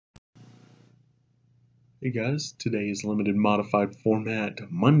Hey guys, today is limited modified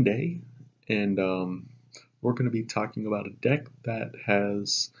format Monday, and we're going to be talking about a deck that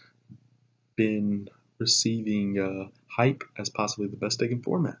has been receiving hype as possibly the best deck in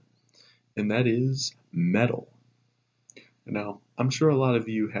format, and that is Metal. Now, I'm sure a lot of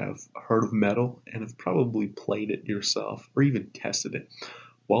you have heard of Metal and have probably played it yourself or even tested it.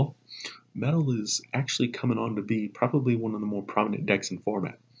 Well, Metal is actually coming on to be probably one of the more prominent decks in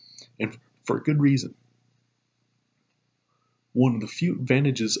format, and for a good reason. One of the few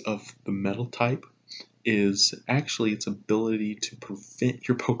advantages of the Metal type is actually its ability to prevent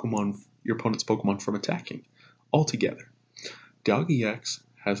your opponent's Pokemon from attacking altogether. Doggy X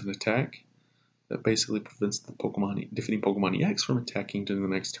has an attack that basically prevents the defeating Pokemon EX from attacking during the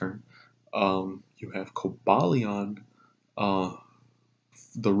next turn. You have Cobalion, uh,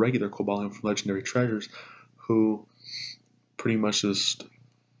 the regular Cobalion from Legendary Treasures, who pretty much just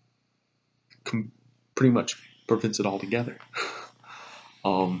pretty much prevents it altogether.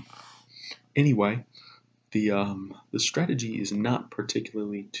 um, anyway, the strategy is not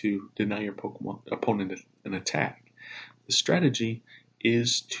particularly to deny your opponent an attack. The strategy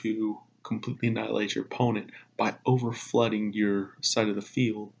is to completely annihilate your opponent by overflooding your side of the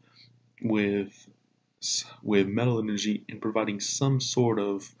field with metal energy and providing some sort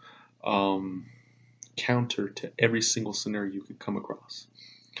of um, counter to every single scenario you could come across.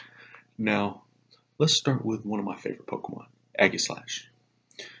 Now, let's start with one of my favorite Pokemon, Aegislash.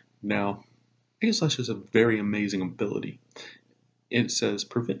 Now, Aegislash has a very amazing ability. It says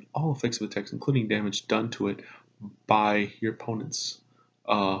prevent all effects of attacks, including damage done to it by your opponent's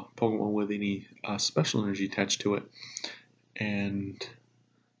Pokemon with any special energy attached to it. And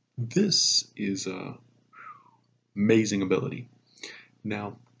this is a amazing ability.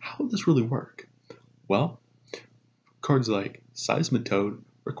 Now, how would this really work? Well, cards like Seismitoad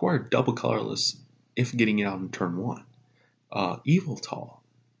require double colorless if getting out in turn 1. Eviltal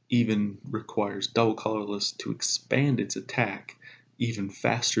even requires double colorless to expand its attack even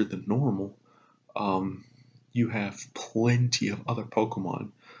faster than normal. You have plenty of other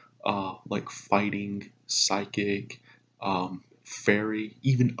Pokemon like Fighting, Psychic, Fairy,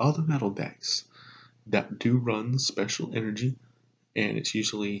 even other metal decks that do run special energy, and it's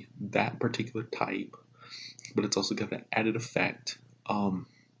usually that particular type, but it's also got that added effect.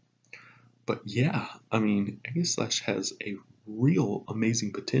 But yeah, I mean, Aegislash has a real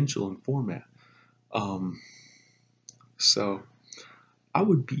amazing potential in format. Um, so I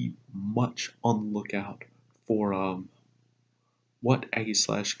would be much on the lookout for what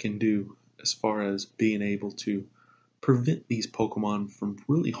Aegislash can do as far as being able to prevent these Pokemon from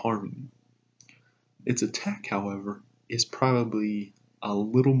really harming you. Its attack, however, is probably a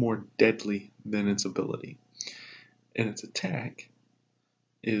little more deadly than its ability. And its attack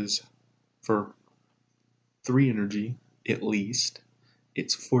is for 3 energy at least,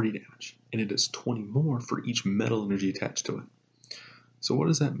 it's 40 damage, and it does 20 more for each metal energy attached to it. So what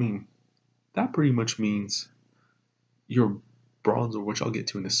does that mean? That pretty much means your Bronzor, which I'll get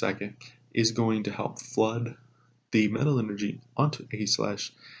to in a second, is going to help flood the metal energy onto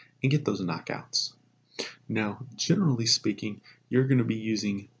Aegislash and get those knockouts. Now, generally speaking, you're going to be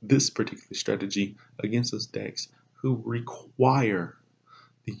using this particular strategy against those decks who require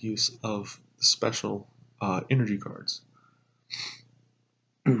the use of the special energy cards.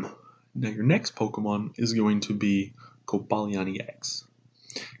 Now, your next Pokemon is going to be Cobalion EX.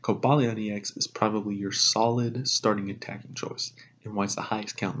 Cobalion EX is probably your solid starting attacking choice, and why it's the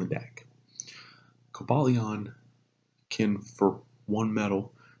highest count in the deck. Cobalion can, for 1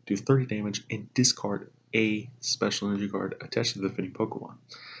 metal, do 30 damage and discard a special energy card attached to the defending Pokemon.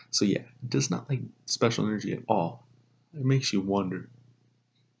 So yeah, it does not like special energy at all. It makes you wonder.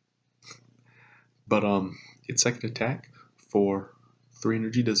 But its second attack for 3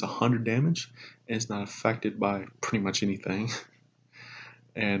 energy does 100 damage and is not affected by pretty much anything.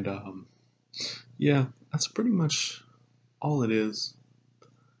 And yeah, that's pretty much all it is.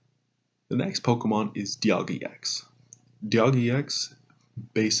 The next Pokemon is Dialga EX. Dialga EX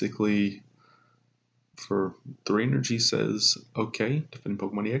basically for 3 energy says, okay, defending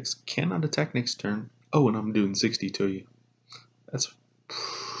Pokemon EX cannot attack next turn. Oh, and I'm doing 60 to you.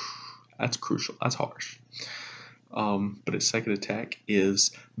 That's crucial. That's harsh. But its second attack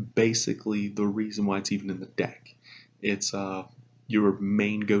is basically the reason why it's even in the deck. It's your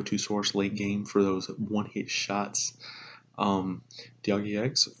main go-to source late game for those one-hit shots. Dialga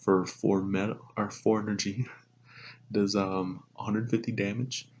EX for 4 energy does 150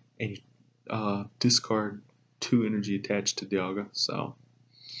 damage, and you discard 2 energy attached to Dialga. So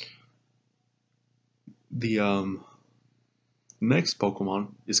the next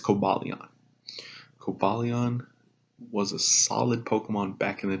Pokemon is Cobalion. Cobalion was a solid Pokemon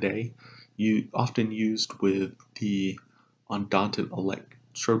back in the day. You often used with the Undaunted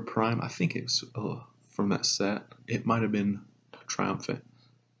Electrode Prime. I think it's from that set. It might have been Triumphant.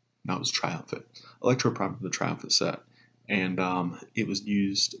 No, it was Triumphant. Electro Prime from the Triumphant set. And it was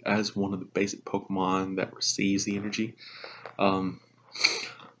used as one of the basic Pokemon that receives the energy.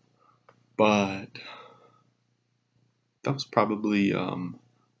 But that was probably one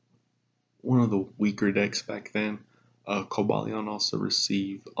of the weaker decks back then. Cobalion also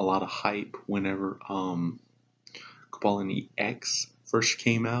received a lot of hype whenever Cobalion EX first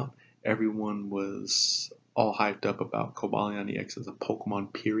came out. Everyone was all hyped up about Cobalion EX as a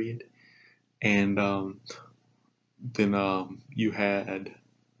Pokemon, period. And then you had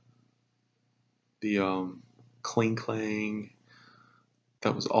the Kling Clang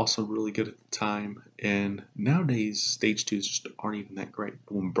that was also really good at the time. And nowadays, Stage 2s just aren't even that great.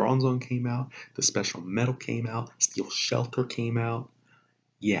 But when Bronzong came out, the Special Metal came out, Steel Shelter came out,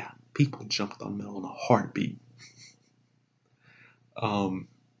 yeah, people jumped on Metal in a heartbeat.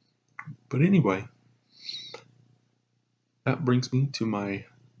 But anyway, that brings me to my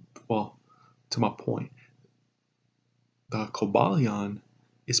point. The Cobalion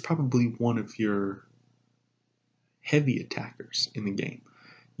is probably one of your heavy attackers in the game.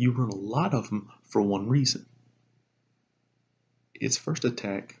 You run a lot of them for one reason. Its first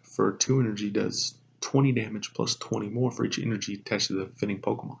attack for 2 energy does 20 damage plus 20 more for each energy attached to the defending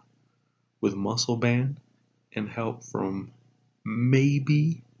Pokemon. With Muscle Band and help from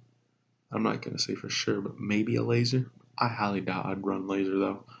maybe, I'm not going to say for sure, but maybe a laser. I highly doubt I'd run laser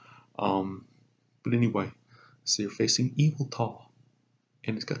though. But anyway, so you're facing Yveltal,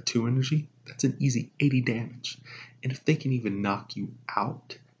 and it's got 2 energy. That's an easy 80 damage. And if they can even knock you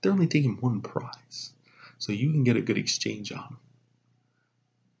out, they're only taking 1 prize. So you can get a good exchange on them.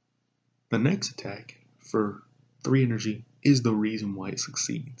 The next attack for 3 energy is the reason why it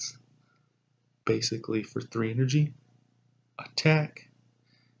succeeds. Basically, for 3 energy, attack,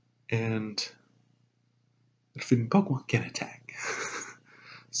 and the defending Pokemon can attack.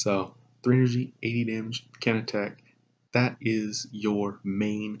 So 3 energy, 80 damage, can attack. That is your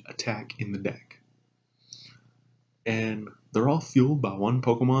main attack in the deck. And they're all fueled by one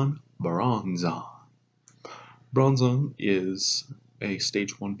Pokemon, Bronzong. Bronzong is a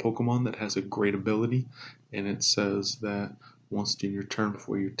Stage 1 Pokemon that has a great ability, and it says that once during your turn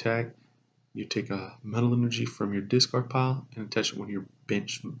before you attack, you take a Metal Energy from your discard pile and attach it to one of your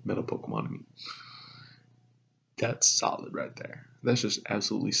bench Metal Pokemon. That's solid right there. That's just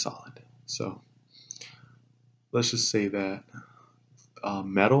absolutely solid. So let's just say that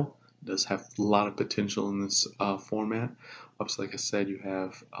Metal does have a lot of potential in this format. Obviously, like I said, you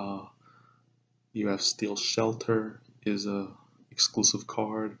have Steel Shelter is a exclusive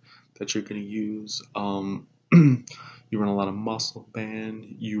card that you're going to use. You run a lot of Muscle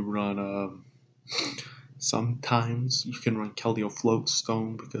Band. You run sometimes you can run Keldeo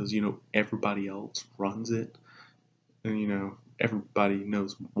Floatstone because everybody else runs it, and everybody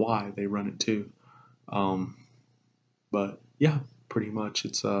knows why they run it too. But yeah, pretty much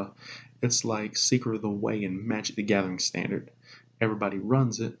it's like Secret of the Way and Magic the Gathering Standard. Everybody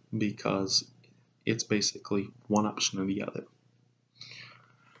runs it because it's basically one option or the other.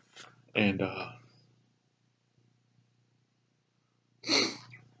 And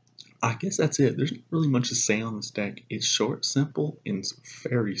I guess that's it. There's not really much to say on this deck. It's short, simple, and it's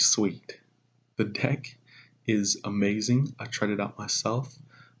very sweet. The deck is amazing. I tried it out myself.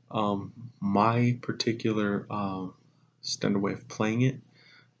 My particular standard way of playing it,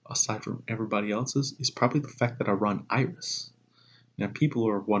 aside from everybody else's, is probably the fact that I run Iris. Now, people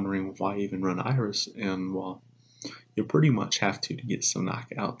are wondering why I even run Iris, and well, you pretty much have to get some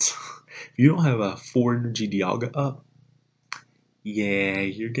knockouts. If you don't have a 4 energy Dialga up, yeah,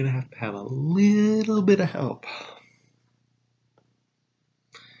 you're gonna have a little bit of help.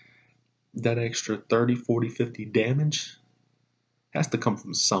 That extra 30, 40, 50 damage has to come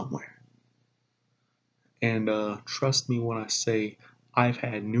from somewhere. And trust me when I say I've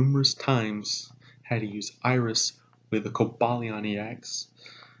had numerous times had to use Iris with a Cobalion EX,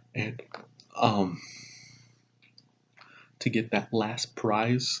 and to get that last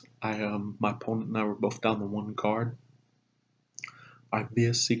prize, my opponent and I were both down to 1 card. I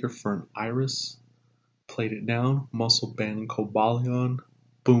via Seeker for an Iris, played it down, Muscle Band and Cobalion,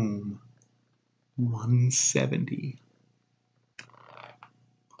 boom, 170.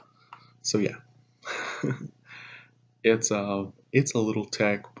 So yeah, it's a little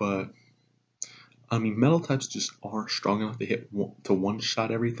tech, but I mean, metal types just aren't strong enough to hit to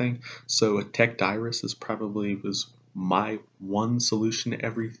one-shot everything. So a tech Iris was my one solution to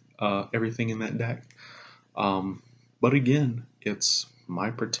everything in that deck. But again, it's my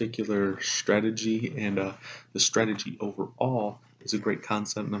particular strategy, and the strategy overall is a great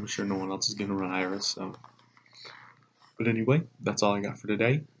concept, and I'm sure no one else is going to run Iris. So, but anyway, that's all I got for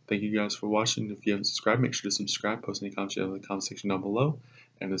today. Thank you guys for watching. If you haven't subscribed, make sure to subscribe. Post any comments in the comment section down below.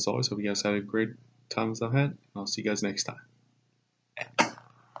 And as always, hope you guys had a great time as I've had. And I'll see you guys next time.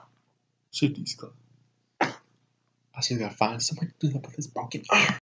 Shifty's Club. I still gotta find somewhere to do that with this broken arm.